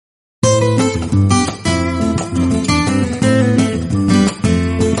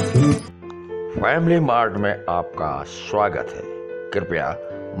Family mart में आपका स्वागत है। कृपया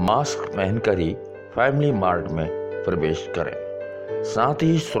मास्क पहनकर ही फैमिली मार्ट में प्रवेश करें। साथ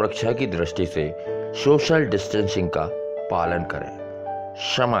ही सुरक्षा की दृष्टि से सोशल डिस्टेंसिंग का पालन करें।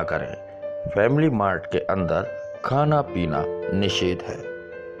 क्षमा करें, फैमिली मार्ट के अंदर खाना पीना निषेध है।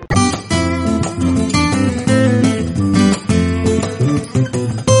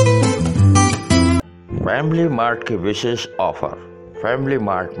 फैमिली मार्ट के विशेष ऑफर। फैमिली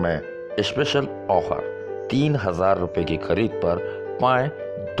मार्ट में स्पेशल ऑफर 3000 रुपये की खरीद पर पाएं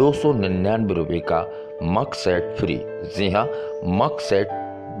 299 रुपये का मग सेट फ्री। जी हाँ, मग सेट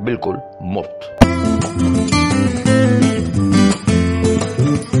बिल्कुल मुफ्त।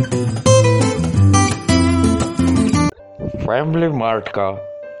 फैमिली मार्ट का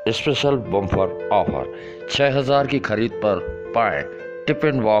स्पेशल बम्पर ऑफर 6000 की खरीद पर पाएं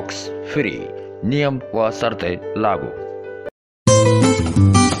टिफिन बॉक्स फ्री। नियम व शर्तें लागू।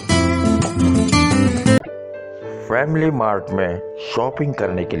 फैमिली मार्ट में शॉपिंग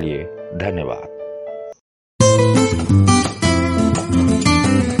करने के लिए धन्यवाद।